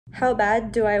How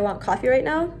bad do I want coffee right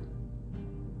now?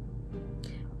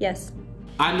 Yes.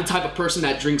 I'm the type of person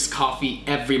that drinks coffee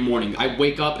every morning. I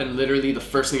wake up and literally the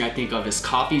first thing I think of is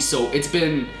coffee, so it's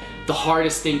been the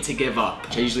hardest thing to give up.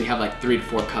 I usually have like 3 to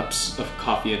 4 cups of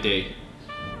coffee a day.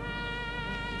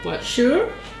 What?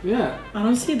 Sure? Yeah. I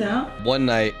don't see that. One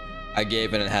night, I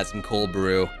gave in and had some cold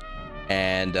brew,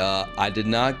 and I did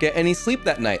not get any sleep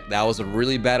that night. That was a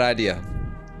really bad idea.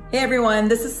 Hey everyone,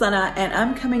 this is Sana, and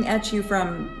I'm coming at you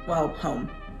from, well,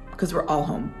 home, because we're all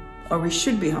home, or we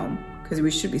should be home, because we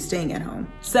should be staying at home.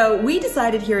 So we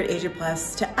decided here at Asia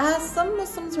Plus to ask some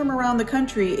Muslims from around the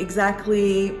country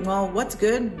exactly, well, what's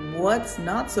good, what's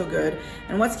not so good,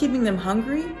 and what's keeping them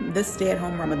hungry this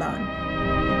stay-at-home Ramadan.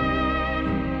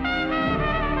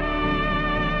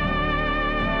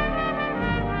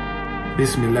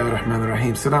 Bismillah ar-Rahman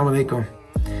ar-Rahim. Assalamu alaikum.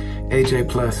 AJ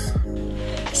Plus.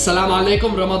 Assalamu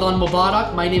alaikum, Ramadan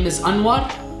Mubarak. My name is Anwar.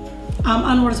 I'm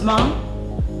Anwar's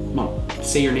mom. Mom,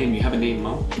 say your name. You have a name,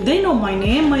 Mom. They know my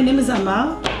name. My name is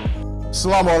Amal.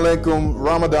 Assalamu alaikum,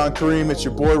 Ramadan Kareem. It's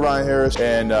your boy Ryan Harris,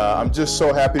 and I'm just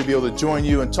so happy to be able to join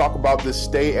you and talk about this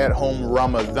stay-at-home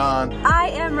Ramadan. I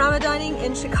am Ramadaning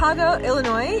in Chicago,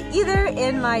 Illinois, either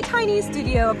in my tiny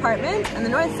studio apartment on the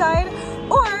north side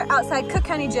or outside Cook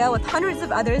County Jail with hundreds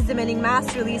of others demanding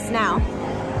mass release now.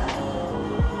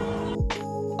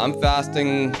 I'm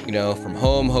fasting, you know, from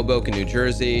home, Hoboken, New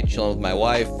Jersey, chilling with my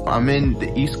wife. I'm in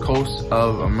the East Coast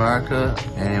of America,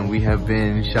 and we have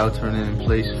been sheltering in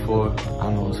place for, I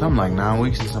don't know, something like 9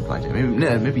 weeks or something like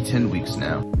that. Maybe 10 weeks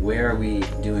now. Where are we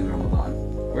doing Ramadan?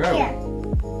 Where are here.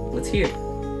 we? What's here?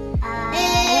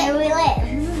 Where we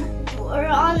live. We're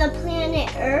on the planet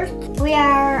Earth. We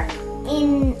are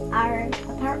in our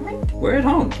apartment. We're at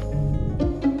home.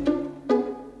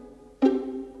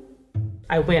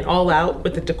 I went all out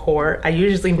with the decor. I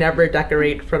usually never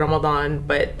decorate for Ramadan,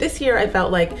 but this year I felt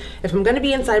like if I'm gonna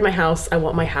be inside my house, I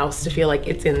want my house to feel like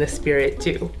it's in the spirit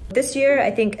too. This year,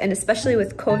 I think, and especially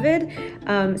with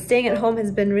COVID, staying at home has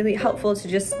been really helpful to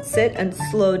just sit and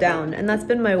slow down. And that's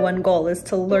been my one goal, is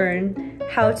to learn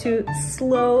how to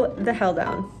slow the hell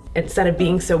down. Instead of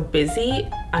being so busy,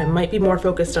 I might be more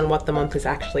focused on what the month is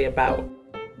actually about.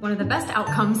 One of the best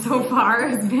outcomes so far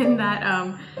has been that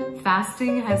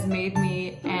fasting has made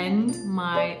me end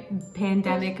my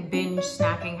pandemic binge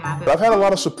snacking habit. I've had a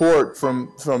lot of support from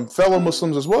fellow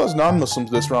Muslims as well as non-Muslims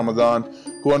this Ramadan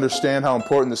who understand how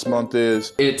important this month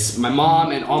is. It's my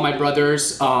mom and all my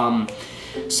brothers,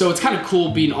 so it's kind of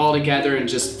cool being all together and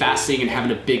just fasting and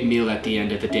having a big meal at the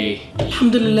end of the day.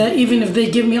 Alhamdulillah, even if they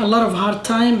give me a lot of hard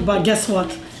time, but guess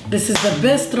what? This is the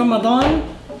best Ramadan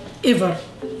ever.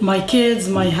 My kids,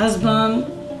 my husband,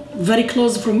 very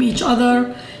close from each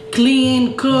other,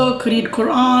 clean, cook, read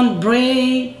Quran,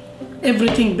 pray,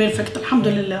 everything perfect,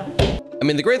 alhamdulillah. I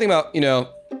mean, the great thing about, you know,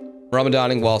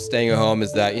 Ramadaning while staying at home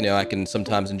is that, you know, I can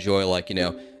sometimes enjoy, like, you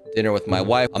know, dinner with my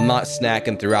wife. I'm not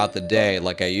snacking throughout the day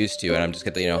like I used to, and I'm just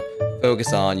get to, you know,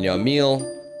 focus on, you know, a meal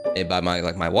made by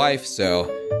my wife. So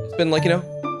it's been, like, you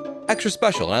know, extra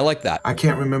special, and I like that. I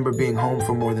can't remember being home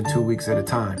for more than 2 weeks at a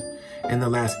time in the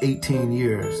last 18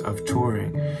 years of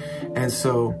touring. And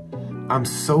so I'm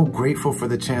so grateful for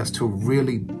the chance to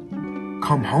really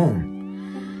come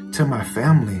home to my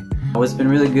family. What's been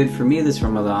really good for me this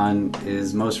Ramadan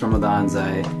is most Ramadans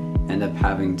I end up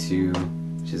having to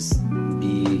just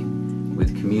be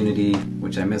with community,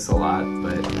 which I miss a lot,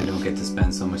 but I don't get to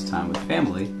spend so much time with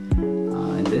family.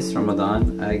 And this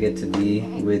Ramadan, I get to be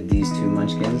with these 2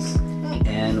 munchkins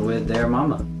and with their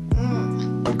mama.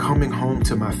 I'm coming home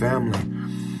to my family,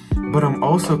 but I'm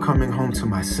also coming home to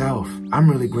myself. I'm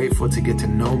really grateful to get to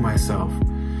know myself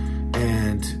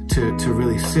and to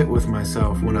really sit with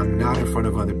myself when I'm not in front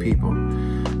of other people.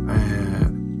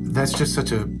 That's just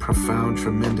such a profound,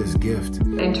 tremendous gift.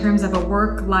 In terms of a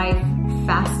work-life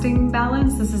fasting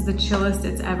balance, this is the chillest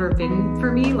it's ever been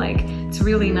for me. Like, it's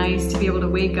really nice to be able to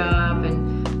wake up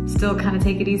and still kind of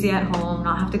take it easy at home,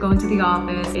 not have to go into the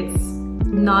office. It's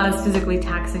not as physically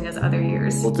taxing as other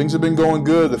years. Well, things have been going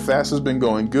good. The fast has been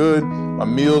going good. My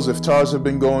meals, iftars have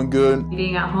been going good.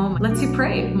 Being at home lets you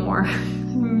pray more,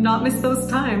 not miss those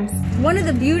times. One of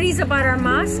the beauties about our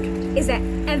mosque is that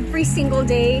every single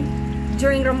day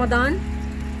during Ramadan,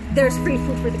 there's free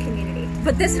food for the community.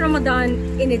 But this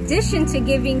Ramadan, in addition to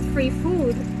giving free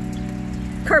food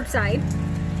curbside,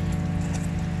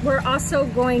 we're also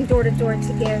going door to door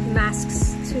to give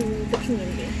masks to the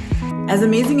community. As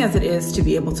amazing as it is to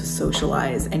be able to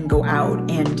socialize and go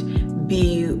out and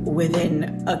be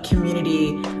within a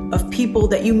community of people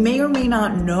that you may or may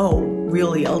not know,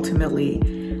 really, ultimately,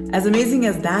 as amazing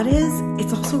as that is,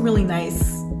 it's also really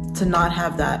nice to not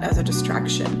have that as a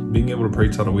distraction. Being able to pray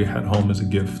Tarawih at home is a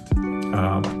gift,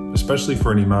 especially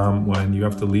for an imam when you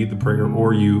have to lead the prayer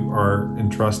or you are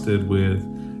entrusted with,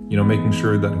 you know, making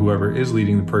sure that whoever is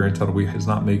leading the prayer in Tarawih is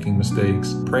not making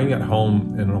mistakes. Praying at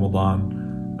home in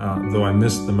Ramadan, though I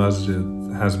miss the masjid,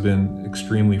 has been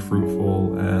extremely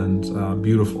fruitful and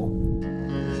beautiful.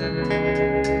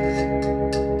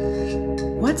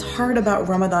 What's hard about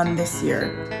Ramadan this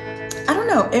year? I don't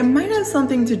know, it might have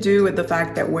something to do with the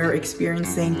fact that we're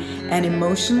experiencing an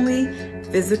emotionally,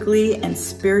 physically, and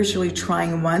spiritually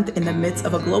trying month in the midst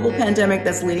of a global pandemic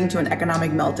that's leading to an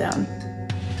economic meltdown.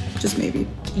 Just maybe.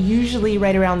 Usually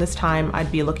right around this time,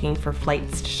 I'd be looking for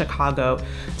flights to Chicago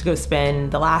to go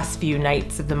spend the last few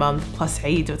nights of the month plus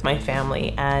Saeed with my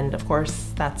family. And of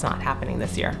course, that's not happening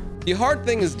this year. The hard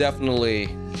thing is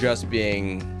definitely just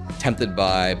being tempted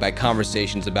by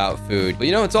conversations about food. But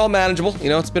you know, it's all manageable. You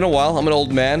know, it's been a while. I'm an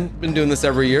old man, been doing this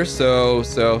every year, so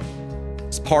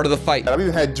it's part of the fight. I've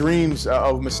even had dreams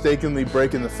of mistakenly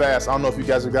breaking the fast. I don't know if you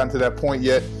guys have gotten to that point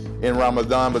yet in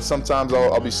Ramadan, but sometimes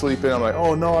I'll be sleeping. I'm like,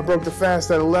 oh no, I broke the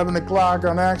fast at 11 o'clock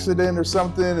on accident or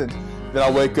something. And then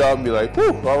I'll wake up and be like,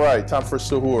 whew, all right, time for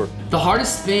suhoor. The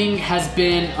hardest thing has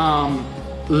been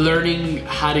learning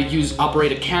how to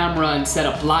operate a camera and set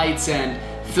up lights and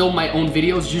film my own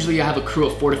videos. Usually I have a crew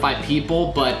of 4 to 5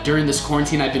 people, but during this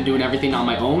quarantine, I've been doing everything on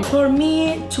my own. For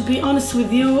me, to be honest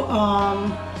with you,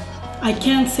 I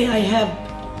can't say I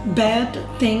have bad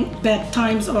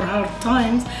times or hard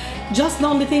times. Just the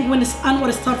only thing when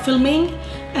Anwar start filming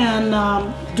and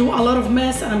do a lot of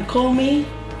mess and call me.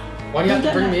 Why do you have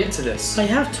to bring me into this? I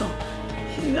have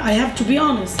to be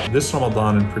honest. This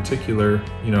Ramadan in particular,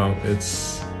 you know,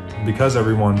 it's because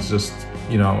everyone's just,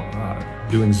 you know,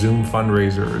 doing Zoom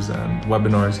fundraisers and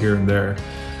webinars here and there.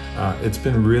 It's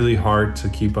been really hard to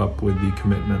keep up with the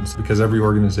commitments because every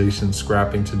organization's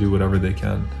scrapping to do whatever they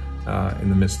can in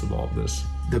the midst of all of this.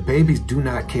 The babies do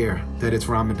not care that it's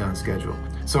Ramadan schedule.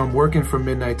 So I'm working from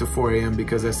midnight to 4 a.m.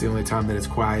 because that's the only time that it's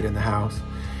quiet in the house.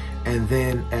 And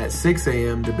then at 6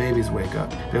 a.m. the babies wake up.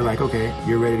 They're like, okay,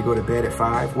 you're ready to go to bed at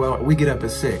 5? Well, we get up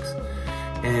at 6.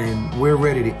 And we're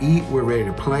ready to eat, we're ready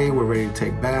to play, we're ready to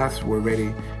take baths, we're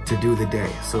ready to do the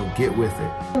day. So get with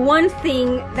it. One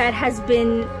thing that has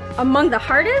been among the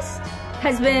hardest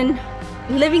has been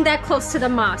living that close to the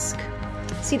mosque.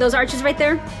 See those arches right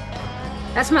there?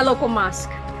 That's my local mosque.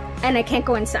 And I can't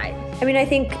go inside. I mean, I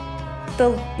think the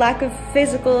lack of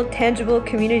physical, tangible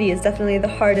community is definitely the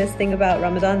hardest thing about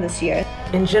Ramadan this year.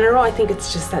 In general, I think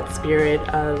it's just that spirit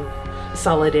of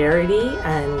solidarity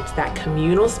and that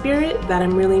communal spirit that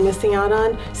I'm really missing out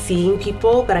on. Seeing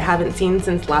people that I haven't seen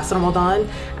since last Ramadan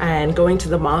and going to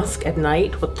the mosque at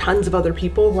night with tons of other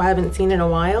people who I haven't seen in a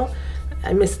while.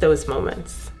 I miss those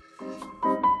moments.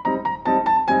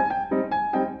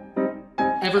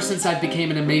 Ever since I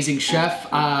became an amazing chef,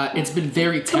 it's been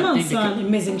very tempting. Come on, son,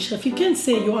 amazing chef. You can't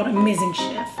say you are an amazing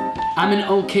chef. I'm an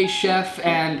okay chef,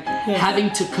 and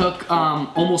having to cook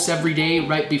almost every day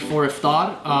right before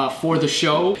iftar for the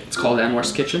show. It's called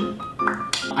Anwar's Kitchen.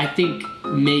 I think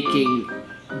making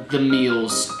the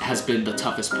meals has been the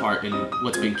toughest part and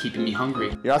what's been keeping me hungry.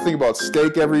 You know, I think about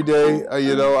steak every day.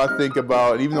 You know, I think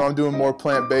about, even though I'm doing more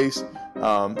plant-based,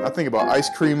 I think about ice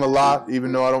cream a lot,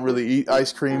 even though I don't really eat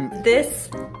ice cream. This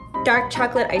dark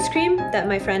chocolate ice cream that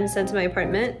my friend sent to my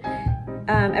apartment,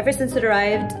 ever since it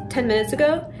arrived 10 minutes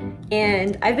ago,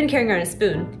 and I've been carrying around a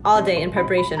spoon all day in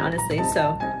preparation, honestly,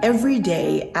 so. Every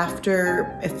day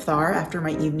after iftar, after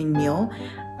my evening meal,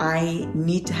 I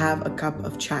need to have a cup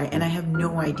of chai, and I have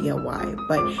no idea why,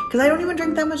 but because I don't even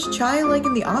drink that much chai like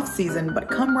in the off season,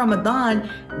 but come Ramadan,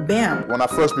 bam. When I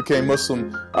first became Muslim,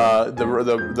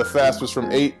 the fast was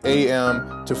from 8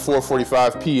 a.m. to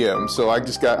 4:45 p.m. So I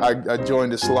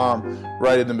joined Islam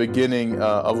right in the beginning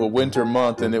of a winter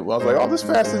month, and I was like, oh, this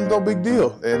fast is no big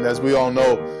deal. And as we all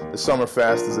know, the summer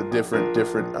fast is a different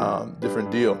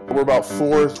deal. We're about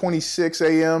 4:26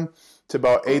 a.m. to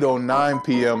about 8:09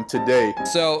 p.m. today.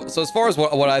 So as far as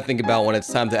what I think about when it's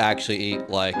time to actually eat,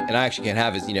 like, and I actually can't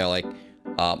have is, you know, like,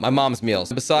 my mom's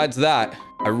meals. Besides that,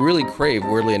 I really crave,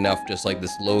 weirdly enough, just like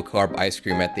this low carb ice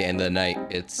cream at the end of the night.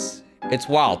 It's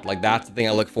wild. Like, that's the thing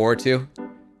I look forward to.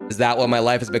 Is that what my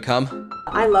life has become?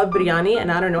 I love biryani and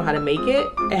I don't know how to make it.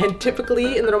 And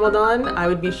typically in the Ramadan, I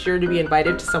would be sure to be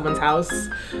invited to someone's house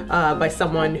by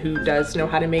someone who does know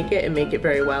how to make it and make it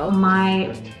very well.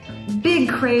 My big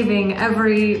craving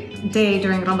every day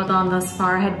during Ramadan thus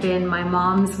far had been my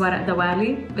mom's waraq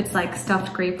dawali. It's like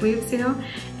stuffed grape leaves, you know,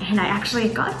 and I actually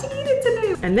got to eat it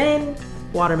today. And then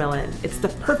watermelon. It's the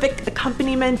perfect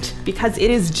accompaniment because it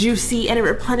is juicy and it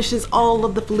replenishes all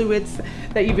of the fluids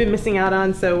that you've been missing out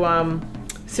on. So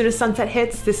As soon as sunset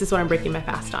hits, this is what I'm breaking my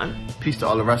fast on. Peace to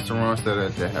all the restaurants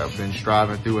that have been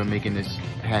striving through and making this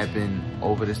happen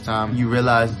over this time. You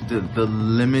realize the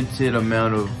limited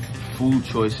amount of food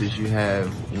choices you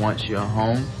have once you're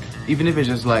home, even if it's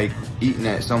just like eating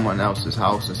at someone else's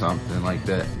house or something like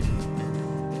that.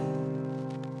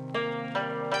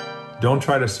 Don't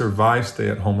try to survive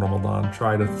stay-at-home Ramadan.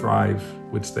 Try to thrive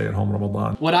with stay-at-home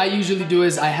Ramadan. What I usually do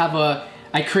is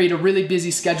I create a really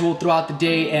busy schedule throughout the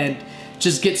day and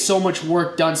just get so much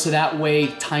work done so that way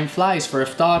time flies for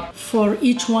iftar. For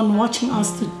each one watching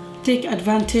us to take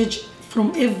advantage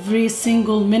from every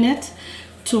single minute,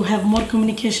 to have more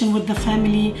communication with the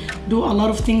family, do a lot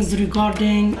of things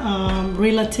regarding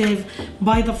relative,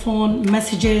 by the phone,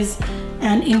 messages,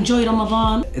 and enjoy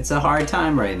Ramadan. It's a hard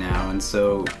time right now, and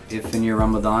so if in your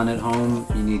Ramadan at home,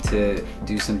 you need to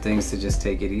do some things to just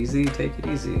take it easy, take it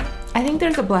easy. I think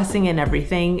there's a blessing in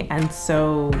everything, and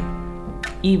so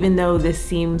even though this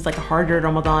seems like a harder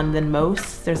Ramadan than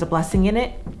most, there's a blessing in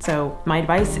it. So my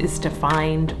advice is to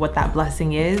find what that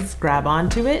blessing is, grab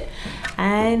onto it,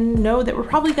 and know that we're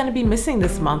probably going to be missing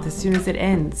this month as soon as it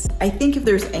ends. I think if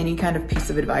there's any kind of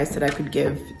piece of advice that I could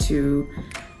give to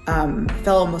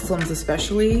fellow Muslims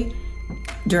especially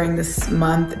during this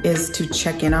month is to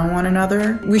check in on one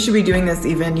another. We should be doing this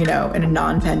even, you know, in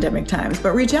non-pandemic times,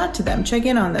 but reach out to them, check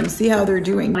in on them, see how they're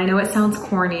doing. I know it sounds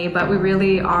corny, but we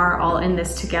really are all in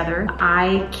this together.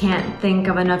 I can't think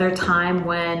of another time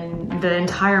when the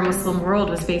entire Muslim world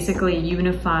was basically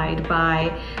unified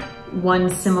by one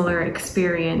similar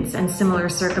experience and similar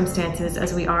circumstances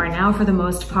as we are now for the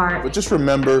most part. But just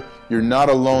remember, you're not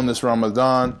alone this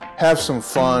Ramadan. Have some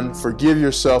fun, forgive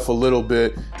yourself a little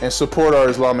bit, and support our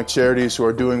Islamic charities who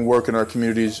are doing work in our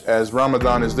communities, as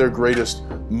Ramadan is their greatest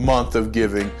month of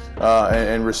giving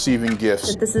and receiving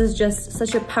gifts. This is just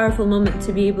such a powerful moment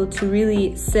to be able to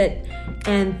really sit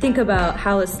and think about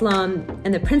how Islam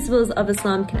and the principles of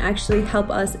Islam can actually help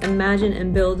us imagine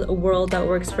and build a world that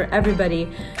works for everybody.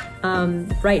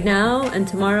 Right now and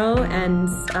tomorrow, and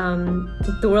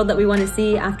the world that we want to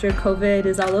see after COVID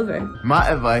is all over. My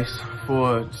advice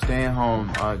for staying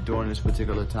home during this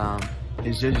particular time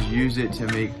is just use it to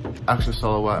make extra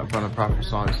salawat in front of Prophet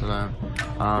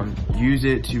ﷺ. Use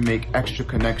it to make extra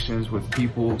connections with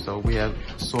people, so we have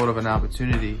sort of an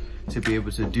opportunity to be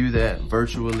able to do that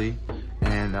virtually.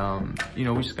 And, you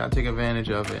know, we just gotta take advantage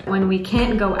of it. When we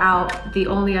can't go out, the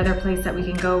only other place that we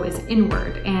can go is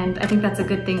inward. And I think that's a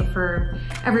good thing for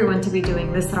everyone to be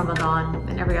doing this Ramadan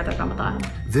and every other Ramadan.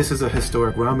 This is a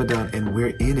historic Ramadan and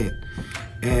we're in it.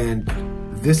 And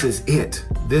this is it.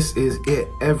 This is it.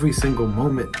 Every single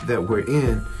moment that we're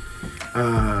in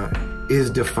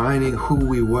is defining who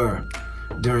we were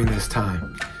during this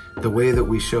time. The way that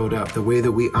we showed up, the way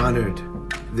that we honored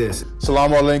this.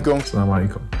 Assalamu alaikum. Assalamu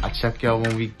alaikum. I'll check y'all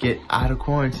when we get out of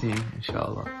quarantine,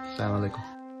 inshallah. Assalamu alaikum.